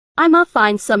I'ma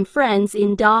find some friends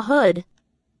in da hood.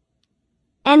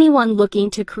 Anyone looking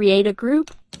to create a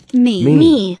group?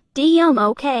 Me.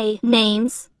 Okay.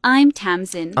 Names? I'm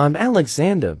Tamsin. I'm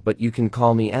Alexander, but you can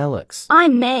call me Alex.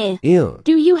 I'm May. Ew.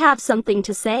 Do you have something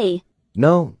to say?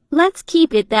 No. Let's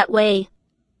keep it that way.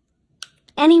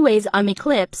 Anyways, I'm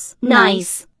Eclipse.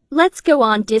 Nice. Let's go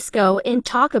on Disco and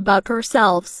talk about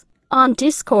ourselves. On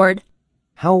Discord.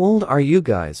 How old are you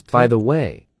guys, by the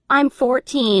way? I'm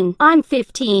 14. I'm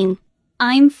 15.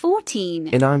 I'm 14.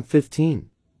 And I'm 15.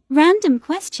 Random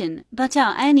question, but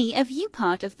are any of you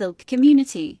part of the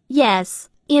community? Yes.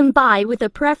 I'm bi with a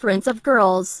preference of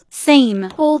girls. Same.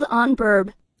 Hold on,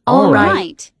 Burb. All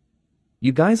right.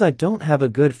 You guys, I don't have a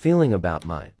good feeling about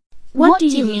mine. What do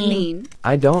you mean?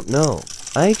 I don't know.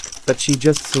 But she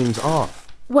just seems off.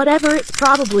 Whatever, it's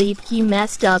probably you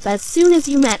messed up as soon as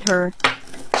you met her.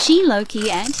 She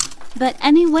low-key Ed. But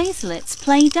anyways, let's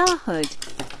play Da Hood.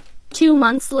 2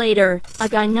 months later,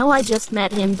 I know I just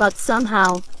met him, but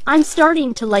somehow, I'm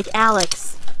starting to like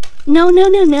Alex. No,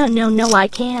 I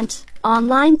can't.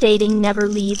 Online dating never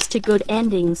leads to good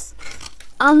endings.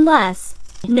 Unless,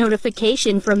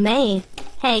 notification from May.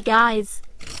 Hey guys.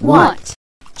 What?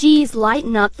 Geez,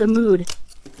 lighten up the mood.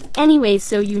 Anyway,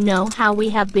 so you know how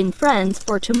we have been friends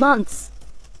for 2 months.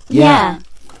 Yeah.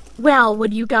 Well,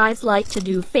 would you guys like to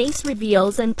do face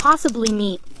reveals and possibly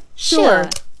meet? Sure.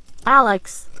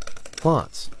 Alex.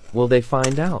 Thoughts? Will they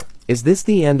find out? Is this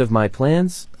the end of my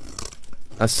plans?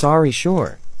 Sorry,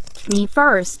 sure. Me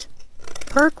first.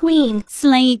 Per queen.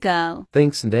 Slay girl.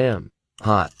 Thanks, damn.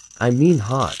 Hot. I mean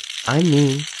hot. I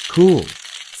mean, cool.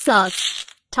 Sus.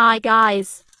 Tie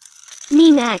guys. Me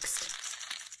next.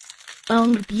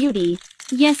 Owned beauty.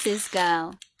 Yeses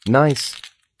girl. Nice.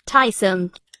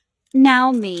 Tyson.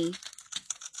 Now me.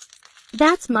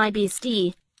 That's my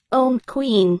bestie. Owned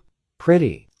queen.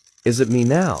 Pretty. Is it me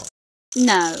now?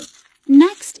 No.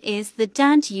 Next is the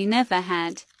dad you never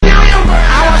had.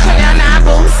 I want Chanel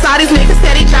 9 boots. Saw these niggas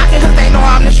steady jocking cause they know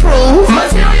I'm the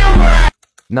truth.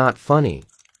 Not funny.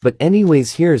 But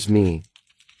anyways, here's me.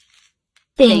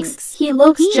 Thanks. He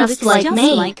looks just like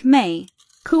May.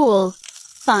 Cool.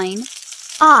 Fine.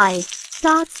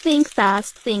 Thoughts think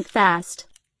fast.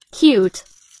 Cute.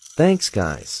 Thanks,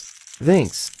 guys.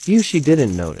 Thanks. She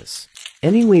didn't notice.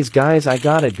 Anyways, guys, I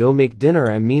gotta go make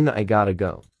dinner. I gotta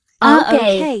go.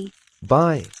 Okay.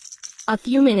 Bye. A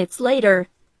few minutes later.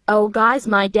 Oh guys,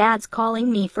 my dad's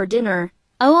calling me for dinner.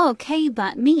 Oh okay,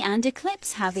 but me and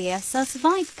Eclipse have a sus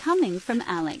vibe coming from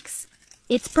Alex.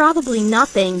 It's probably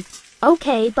nothing.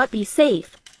 Okay, but be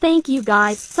safe. Thank you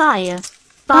guys. See ya.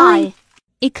 Bye.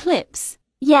 Eclipse.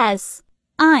 Yes.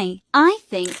 I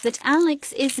think that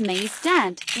Alex is May's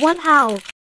dad. What, how?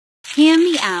 Hear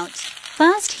me out.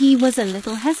 First he was a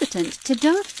little hesitant to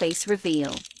do a face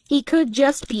reveal. He could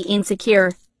just be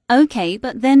insecure. Okay,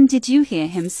 but then did you hear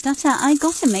him stutter? I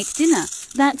gotta make dinner.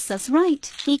 That's us, right?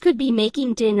 He could be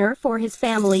making dinner for his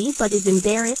family but is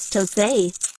embarrassed to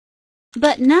say.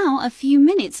 But now, a few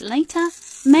minutes later,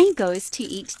 May goes to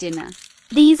eat dinner.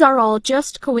 These are all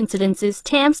just coincidences.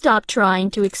 Tam, stop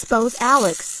trying to expose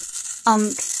Alex.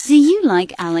 Do you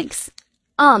like Alex?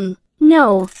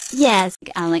 No, yes.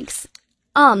 Alex.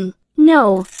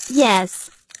 No, yes.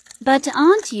 But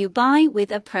aren't you bi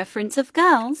with a preference of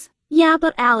girls? Yeah,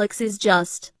 but Alex is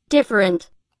just different.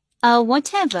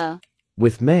 Whatever.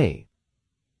 With May.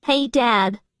 Hey,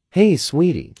 Dad. Hey,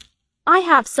 sweetie. I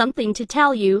have something to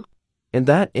tell you. And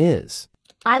that is?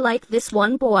 I like this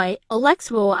one boy, Alex,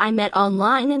 who I met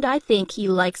online, and I think he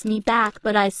likes me back,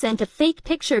 but I sent a fake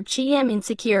picture. I am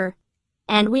insecure.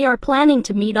 And we are planning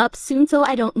to meet up soon, so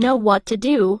I don't know what to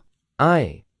do.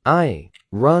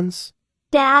 Runs?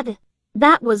 Dad,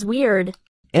 that was weird.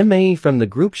 MA from the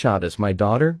group shot is my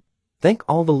daughter? Thank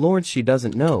all the lords she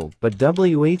doesn't know, but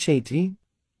WHAT?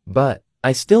 But,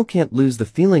 I still can't lose the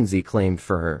feelings he claimed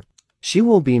for her. She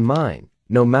will be mine,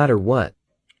 no matter what.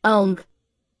 Oh,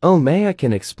 May, I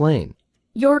can explain.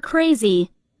 You're crazy.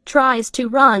 Tries to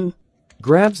run.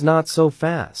 Grabs not so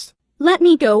fast. Let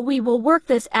me go, we will work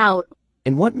this out.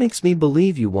 And what makes me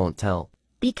believe you won't tell?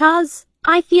 Because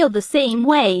I feel the same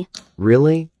way.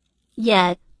 Really?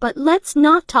 Yeah, but let's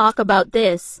not talk about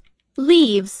this.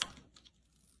 Leaves.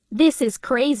 This is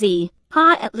crazy.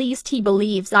 At least he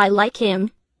believes I like him.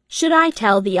 Should I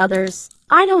tell the others?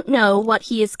 I don't know what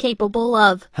he is capable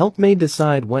of. Help May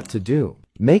decide what to do.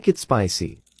 Make it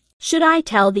spicy. Should I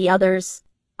tell the others?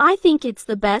 I think it's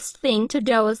the best thing to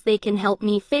do, as they can help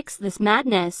me fix this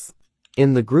madness.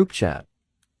 In the group chat.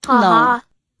 Haha.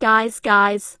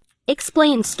 Guys.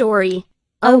 Explain story.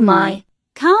 Oh my.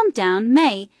 Calm down,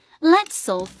 May. Let's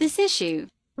solve this issue.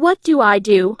 What do I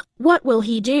do? What will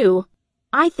he do?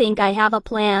 I think I have a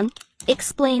plan.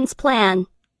 Explains plan.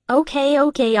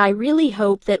 Okay, I really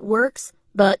hope that works,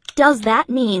 but does that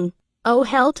mean, oh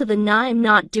hell to the nah, I'm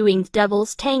not doing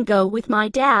devil's tango with my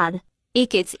dad?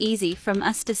 It's easy from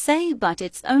us to say, but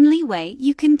it's only way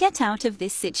you can get out of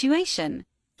this situation.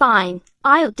 Fine,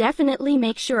 I'll definitely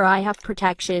make sure I have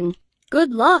protection.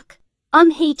 Good luck.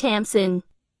 Hey Tamsin.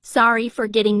 Sorry for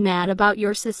getting mad about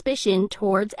your suspicion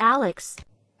towards Alex.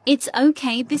 It's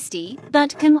okay, Bisty,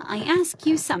 but can I ask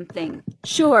you something?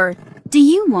 Sure. Do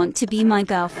you want to be my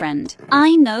girlfriend?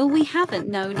 I know we haven't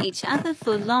known each other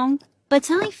for long, but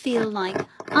I feel like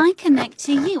I connect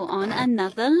to you on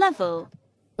another level.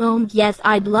 Yes,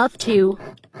 I'd love to.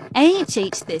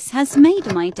 This has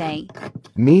made my day.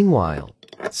 Meanwhile,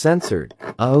 censored.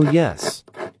 Oh yes.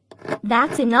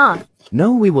 That's enough.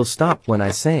 No, we will stop when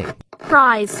I say.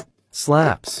 Cries.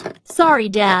 Slaps. Sorry,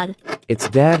 Dad. It's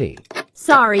Daddy.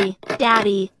 Sorry,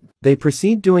 Daddy. They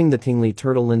proceed doing the tingly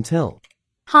turtle until.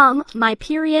 My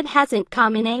period hasn't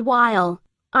come in a while.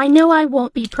 I know I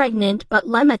won't be pregnant, but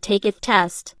lemma take it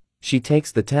test. She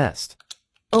takes the test.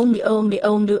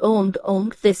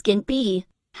 This can't be.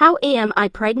 How am I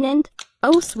pregnant?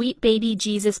 Oh sweet baby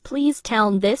Jesus, please tell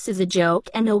him this is a joke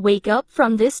and he'll wake up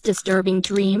from this disturbing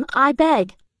dream, I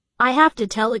beg. I have to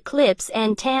tell Eclipse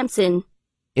and Tamsin.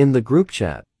 In the group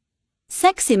chat.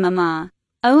 Sexy mama.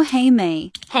 Oh hey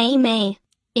May. Hey May.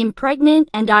 I'm pregnant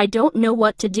and I don't know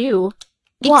what to do.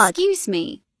 What? Excuse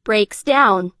me. Breaks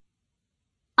down.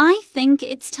 I think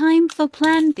it's time for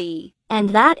plan B. And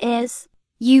that is?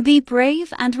 You be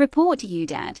brave and report you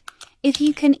dad. If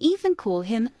you can even call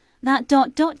him that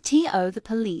to the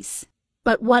police.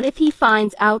 But what if he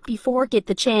finds out before get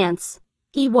the chance?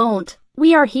 He won't.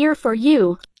 We are here for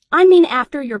you. I mean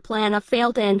after your plan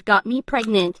failed and got me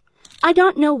pregnant. I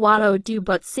don't know what I'll do,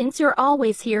 but since you're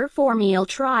always here for me, I'll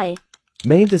try.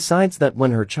 May decides that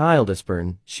when her child is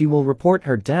born, she will report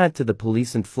her dad to the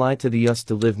police and fly to the US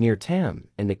to live near Tam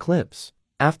and Eclipse.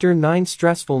 After 9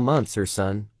 stressful months, her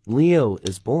son, Leo,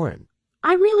 is born.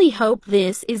 I really hope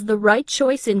this is the right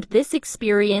choice and this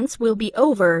experience will be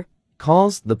over.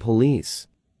 Calls the police.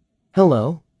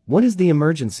 Hello, what is the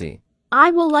emergency?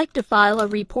 I will like to file a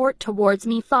report towards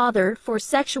me father for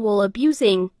sexual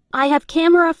abusing. I have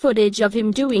camera footage of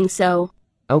him doing so.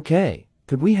 Okay,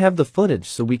 could we have the footage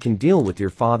so we can deal with your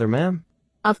father, ma'am?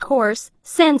 Of course,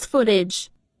 sends footage.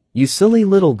 You silly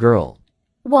little girl.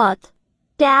 What?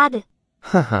 Dad?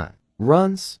 Haha,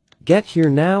 runs. Get here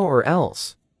now or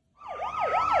else.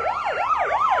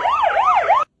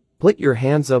 Put your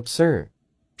hands up, sir.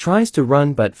 Tries to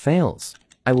run but fails.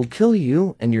 I will kill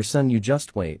you and your son, you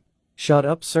just wait. Shut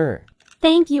up, sir.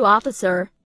 Thank you,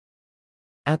 officer.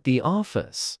 At the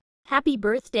office. Happy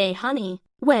birthday, honey.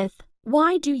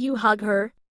 Why do you hug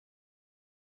her?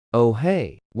 Oh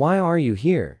hey, why are you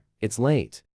here? It's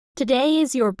late. Today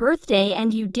is your birthday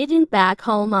and you didn't back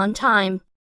home on time.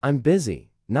 I'm busy.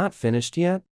 Not finished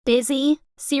yet? Busy?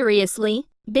 Seriously?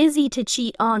 Busy to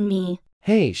cheat on me?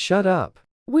 Hey, shut up.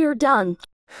 We're done.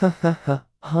 Hahaha,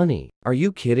 honey, are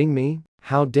you kidding me?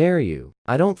 How dare you?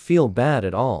 I don't feel bad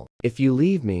at all. If you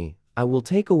leave me, I will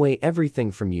take away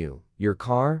everything from you. Your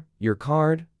car, your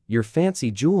card, your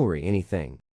fancy jewelry,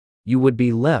 anything. You would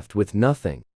be left with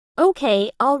nothing.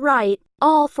 Okay, alright,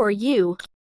 all for you.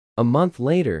 A month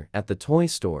later, at the toy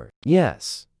store.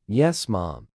 Yes,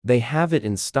 Mom. They have it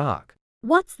in stock.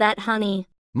 What's that, honey?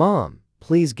 Mom,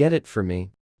 please get it for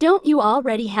me. Don't you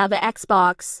already have an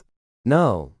Xbox?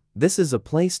 No, this is a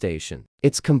PlayStation.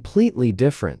 It's completely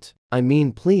different. I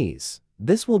mean, please,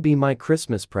 this will be my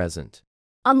Christmas present.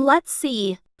 Let's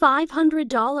see,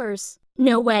 $500.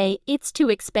 No way, it's too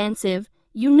expensive.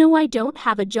 You know I don't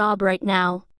have a job right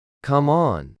now. Come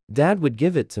on, Dad would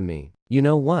give it to me. You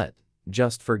know what?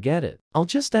 Just forget it. I'll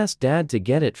just ask Dad to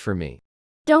get it for me.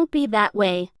 Don't be that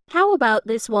way. How about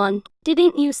this one?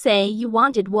 Didn't you say you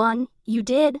wanted one? You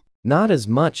did? Not as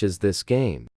much as this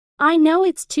game. I know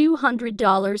it's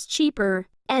 $200 cheaper,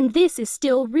 and this is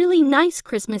still really nice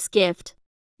Christmas gift.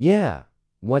 Yeah,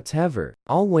 whatever.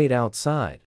 I'll wait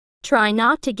outside. Try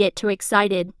not to get too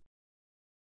excited.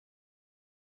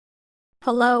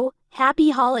 Hello,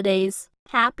 happy holidays.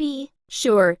 Happy?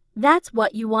 Sure, that's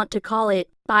what you want to call it.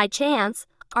 By chance,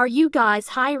 are you guys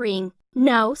hiring?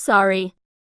 No, sorry.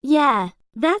 Yeah,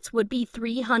 that would be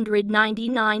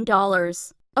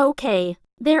 $399. Okay,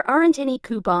 there aren't any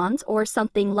coupons or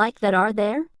something like that, are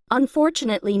there?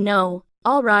 Unfortunately, no.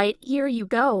 Alright, here you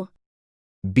go.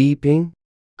 Beeping?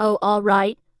 Oh,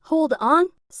 alright. Hold on.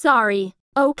 Sorry.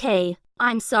 Okay,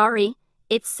 I'm sorry.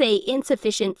 It's say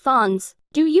insufficient funds.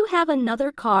 Do you have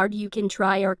another card you can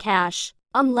try or cash?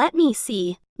 Let me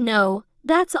see. No,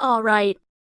 that's alright.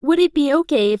 Would it be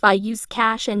okay if I use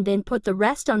cash and then put the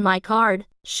rest on my card?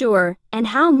 Sure. And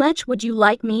how much would you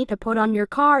like me to put on your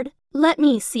card? Let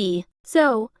me see.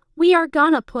 So, we are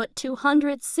gonna put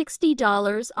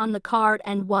 $260 on the card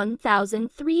and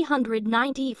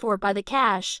 $1,394 by the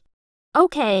cash.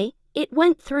 Okay, it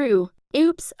went through.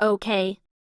 Oops, okay.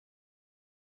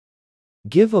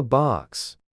 Give a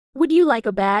box. Would you like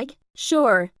a bag?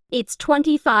 Sure, it's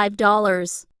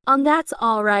 $25. That's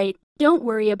alright, don't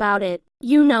worry about it.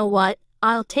 You know what,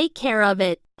 I'll take care of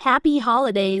it. Happy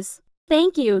holidays.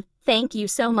 Thank you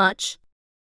so much.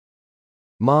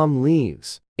 Mom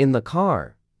leaves. In the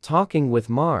car, talking with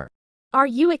Mar. Are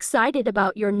you excited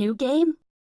about your new game?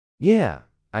 Yeah,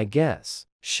 I guess.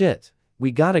 Shit, we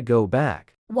gotta go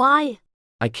back. Why?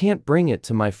 I can't bring it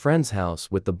to my friend's house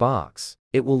with the box.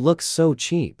 It will look so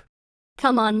cheap.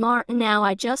 Come on, Martin, now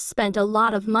I just spent a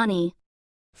lot of money.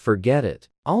 Forget it.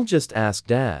 I'll just ask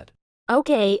Dad.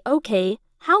 Okay,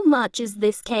 how much is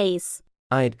this case?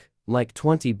 I'd like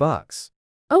 $20.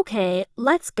 Okay,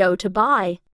 let's go to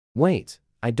buy. Wait,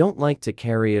 I don't like to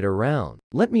carry it around.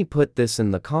 Let me put this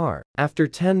in the car. After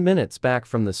 10 minutes back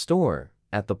from the store,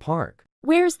 at the park.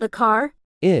 Where's the car?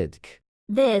 Idk.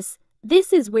 This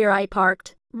is where I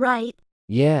parked, right?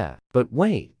 Yeah, but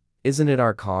wait, isn't it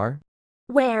our car?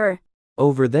 Where?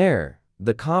 Over there.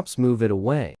 The cops move it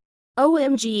away.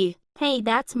 OMG, hey,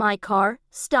 that's my car.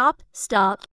 Stop.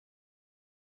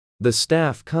 The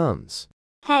staff comes.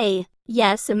 Hey,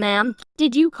 yes, ma'am.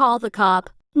 Did you call the cop?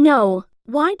 No.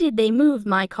 Why did they move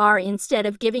my car instead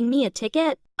of giving me a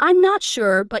ticket? I'm not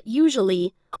sure, but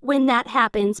usually, when that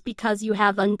happens because you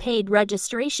have unpaid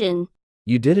registration.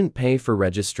 You didn't pay for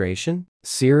registration?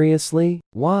 Seriously?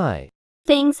 Why?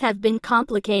 Things have been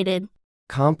complicated.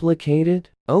 Complicated?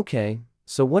 Okay,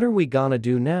 so what are we gonna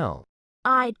do now?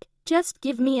 Just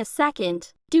give me a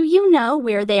second. Do you know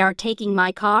where they are taking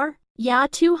my car? Yeah,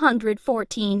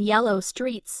 214 Yellow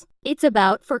Streets. It's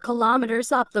about 4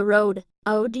 kilometers up the road.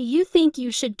 Oh, do you think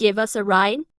you should give us a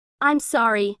ride? I'm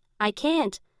sorry, I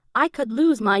can't. I could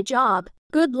lose my job.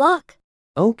 Good luck.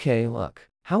 Okay, look.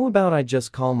 How about I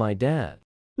just call my dad?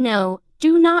 No,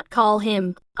 do not call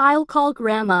him. I'll call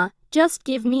Grandma. Just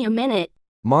give me a minute.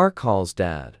 Mar calls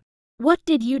Dad. What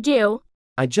did you do?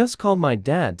 I just called my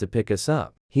dad to pick us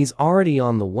up. He's already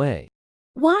on the way.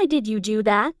 Why did you do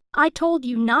that? I told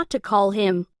you not to call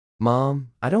him.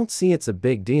 Mom, I don't see it's a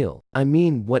big deal. I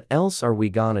mean, what else are we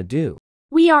gonna do?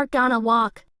 We are gonna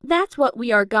walk. That's what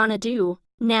we are gonna do.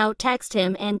 Now text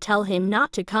him and tell him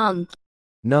not to come.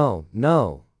 No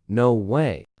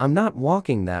way. I'm not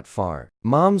walking that far.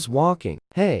 Mom's walking.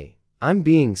 Hey, I'm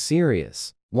being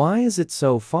serious. Why is it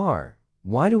so far?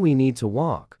 Why do we need to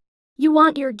walk? You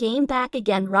want your game back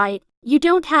again, right? You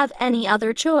don't have any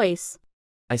other choice.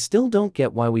 I still don't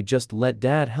get why we just let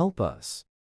Dad help us.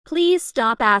 Please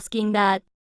stop asking that.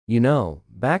 You know,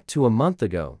 back to a month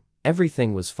ago,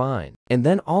 everything was fine. And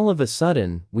then all of a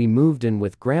sudden, we moved in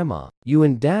with Grandma. You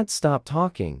and Dad stopped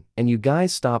talking, and you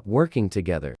guys stopped working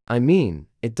together. I mean,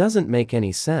 it doesn't make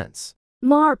any sense.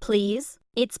 Mar, please.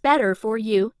 It's better for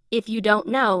you, if you don't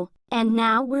know. And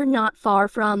now we're not far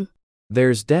from.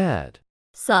 There's Dad.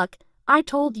 Suck. I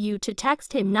told you to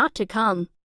text him not to come.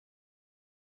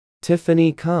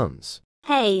 Tiffany comes.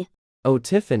 Hey. Oh,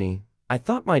 Tiffany, I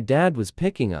thought my dad was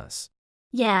picking us.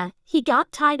 Yeah, he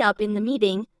got tied up in the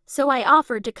meeting, so I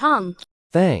offered to come.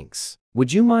 Thanks.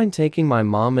 Would you mind taking my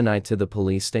mom and I to the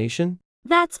police station?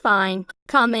 That's fine.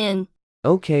 Come in.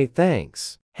 Okay,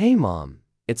 thanks. Hey, Mom.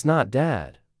 It's not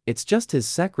Dad. It's just his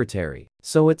secretary,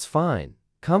 so it's fine.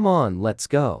 Come on, let's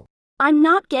go. I'm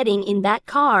not getting in that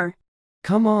car.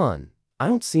 Come on. I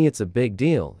don't see it's a big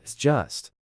deal, it's just.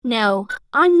 No,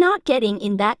 I'm not getting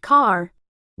in that car.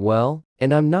 Well,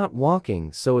 and I'm not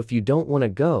walking, so if you don't want to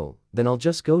go, then I'll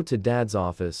just go to Dad's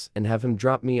office and have him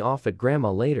drop me off at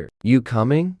Grandma later. You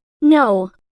coming?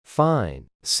 No. Fine.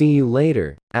 See you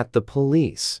later, at the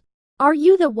police. Are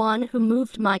you the one who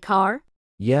moved my car?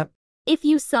 Yep. If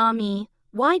you saw me,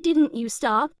 why didn't you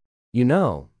stop? You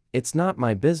know, it's not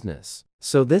my business.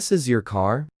 So this is your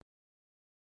car?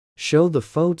 Show the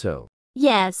photo.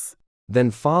 Yes.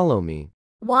 Then follow me.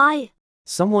 Why?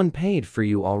 Someone paid for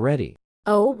you already.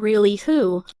 Oh, really?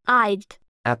 Who?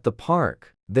 At the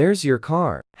park. There's your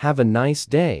car. Have a nice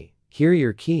day. Here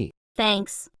your key.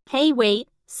 Thanks. Hey, wait.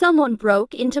 Someone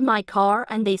broke into my car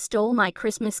and they stole my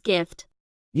Christmas gift.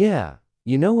 Yeah,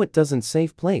 you know it doesn't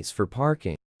safe place for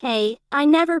parking. Hey, I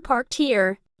never parked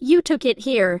here. You took it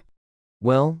here.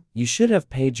 Well, you should have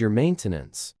paid your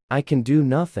maintenance. I can do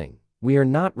nothing. We are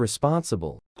not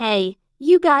responsible. Hey,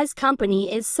 you guys'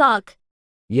 company is suck.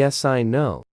 Yes, I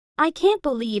know. I can't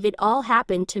believe it all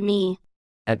happened to me.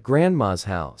 At Grandma's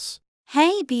house.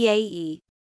 Hey BAE.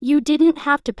 You didn't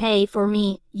have to pay for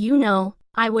me, you know.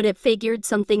 I would have figured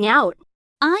something out.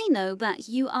 I know, but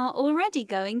you are already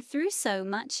going through so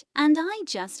much, and I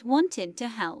just wanted to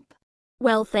help.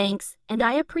 Well, thanks, and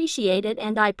I appreciate it,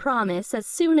 and I promise as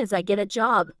soon as I get a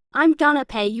job, I'm gonna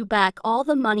pay you back all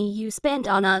the money you spent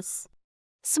on us.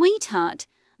 Sweetheart,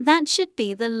 that should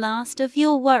be the last of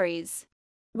your worries.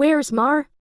 Where's Mar?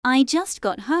 I just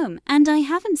got home and I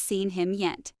haven't seen him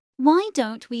yet. Why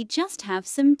don't we just have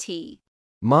some tea?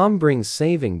 Mom brings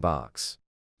saving box.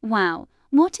 Wow,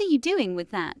 what are you doing with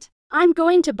that? I'm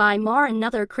going to buy Mar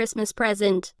another Christmas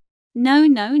present.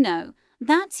 No.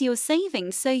 That's your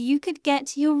savings so you could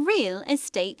get your real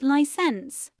estate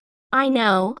license. I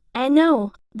know.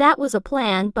 That was a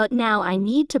plan, but now I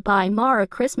need to buy Mar a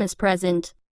Christmas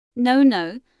present.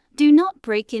 No, do not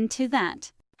break into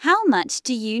that. How much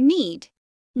do you need?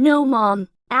 No, Mom,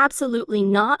 absolutely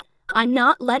not. I'm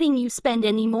not letting you spend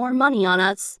any more money on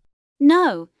us.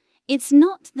 No, it's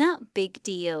not that big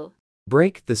deal.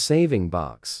 Break the saving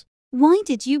box. Why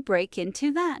did you break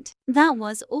into that? That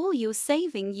was all your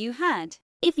saving you had.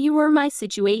 If you were my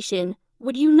situation,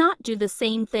 would you not do the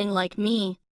same thing like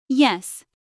me? Yes.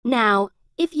 Now,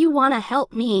 if you want to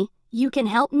help me, you can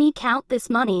help me count this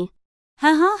money.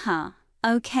 Ha.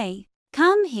 Okay.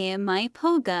 Come here, my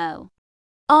poor girl.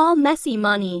 All messy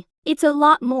money. It's a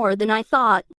lot more than I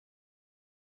thought.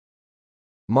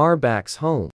 Mar backs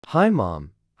home. Hi,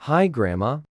 Mom. Hi,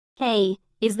 Grandma. Hey,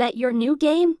 is that your new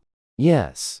game?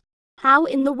 Yes. How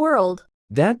in the world?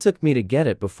 Dad took me to get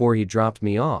it before he dropped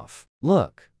me off.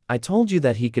 Look, I told you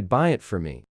that he could buy it for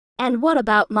me. And what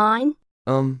about mine?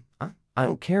 I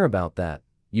don't care about that.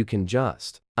 You can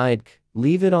just. I'd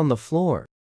leave it on the floor.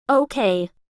 Okay.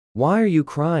 Why are you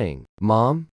crying,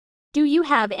 Mom? Do you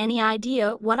have any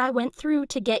idea what I went through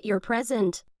to get your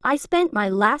present? I spent my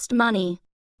last money.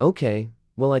 Okay,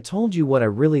 well I told you what I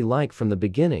really like from the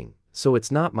beginning, so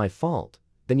it's not my fault.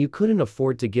 Then you couldn't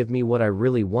afford to give me what I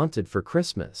really wanted for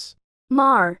Christmas.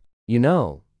 Mar. You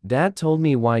know, Dad told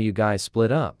me why you guys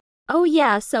split up. Oh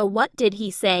yeah, so what did he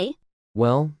say?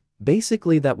 Well,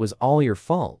 basically that was all your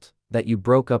fault, that you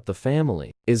broke up the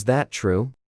family. Is that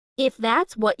true? If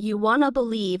that's what you wanna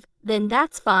believe, then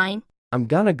that's fine. I'm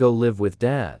gonna go live with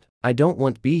Dad. I don't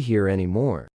want to be here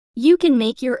anymore. You can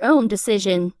make your own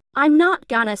decision. I'm not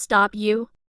gonna stop you.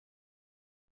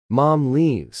 Mom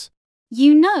leaves.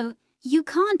 You know, you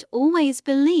can't always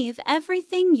believe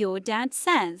everything your dad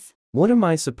says. What am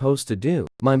I supposed to do?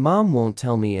 My mom won't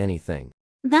tell me anything.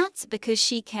 That's because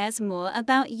she cares more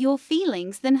about your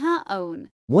feelings than her own.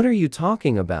 What are you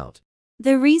talking about?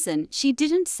 The reason she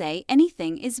didn't say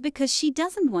anything is because she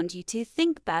doesn't want you to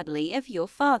think badly of your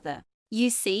father. You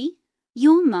see,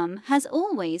 your mum has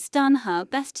always done her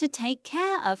best to take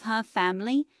care of her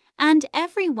family and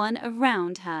everyone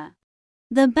around her.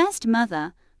 The best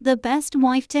mother, the best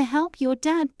wife to help your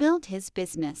dad build his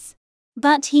business.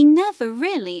 But he never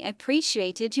really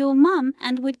appreciated your mum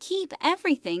and would keep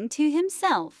everything to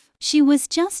himself. She was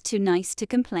just too nice to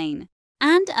complain.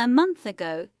 And a month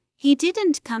ago, he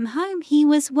didn't come home. He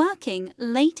was working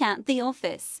late at the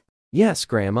office. Yes,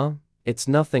 Grandma, it's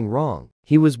nothing wrong.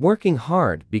 He was working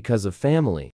hard because of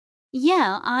family.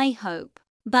 Yeah, I hope.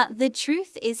 But the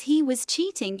truth is he was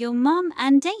cheating your mum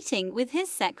and dating with his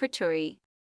secretary.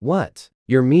 What?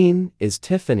 Your mean is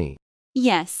Tiffany?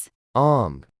 Yes.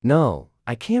 No,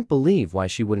 I can't believe why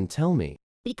she wouldn't tell me.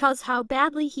 Because how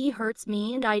badly he hurts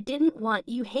me and I didn't want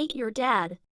you hate your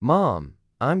dad. Mom,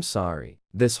 I'm sorry.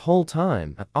 This whole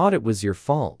time, I thought it was your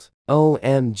fault.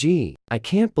 OMG, I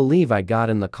can't believe I got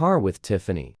in the car with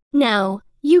Tiffany. No,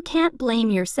 you can't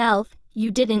blame yourself, you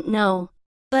didn't know.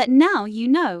 But now you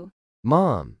know.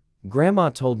 Mom, Grandma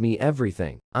told me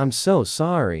everything. I'm so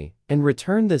sorry. And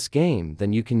return this game,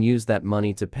 then you can use that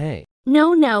money to pay.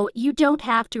 No, you don't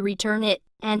have to return it,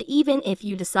 and even if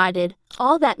you decided,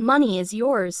 all that money is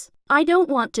yours. I don't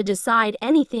want to decide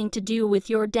anything to do with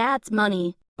your dad's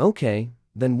money. Okay,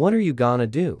 then what are you gonna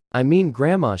do? I mean,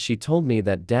 Grandma, she told me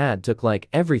that Dad took like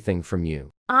everything from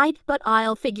you. But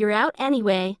I'll figure out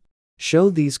anyway. Show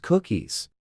these cookies.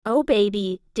 Oh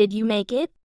baby, did you make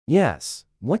it? Yes,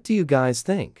 what do you guys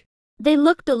think? They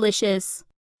look delicious.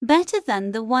 Better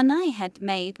than the one I had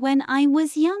made when I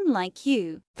was young like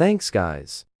you. Thanks,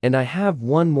 guys. And I have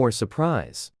one more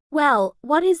surprise. Well,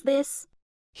 what is this?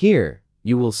 Here,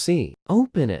 you will see.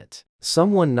 Open it.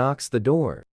 Someone knocks the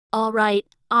door. All right,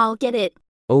 I'll get it.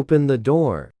 Open the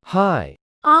door. Hi.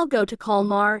 I'll go to call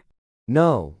Mar.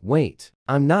 No, wait.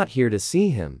 I'm not here to see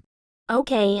him.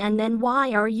 Okay, and then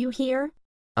why are you here?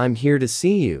 I'm here to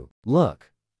see you. Look,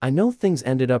 I know things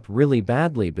ended up really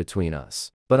badly between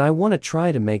us, but I want to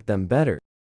try to make them better.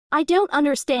 I don't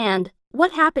understand.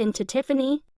 What happened to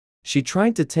Tiffany? She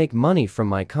tried to take money from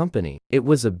my company. It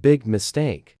was a big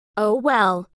mistake. Oh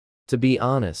well. To be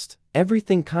honest,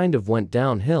 everything kind of went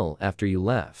downhill after you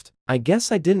left. I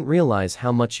guess I didn't realize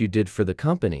how much you did for the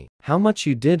company, how much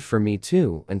you did for me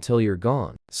too until you're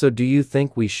gone. So do you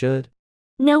think we should?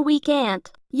 No, we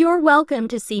can't. You're welcome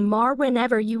to see more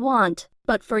whenever you want,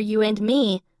 but for you and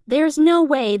me, there's no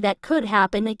way that could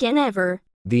happen again ever.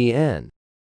 The end.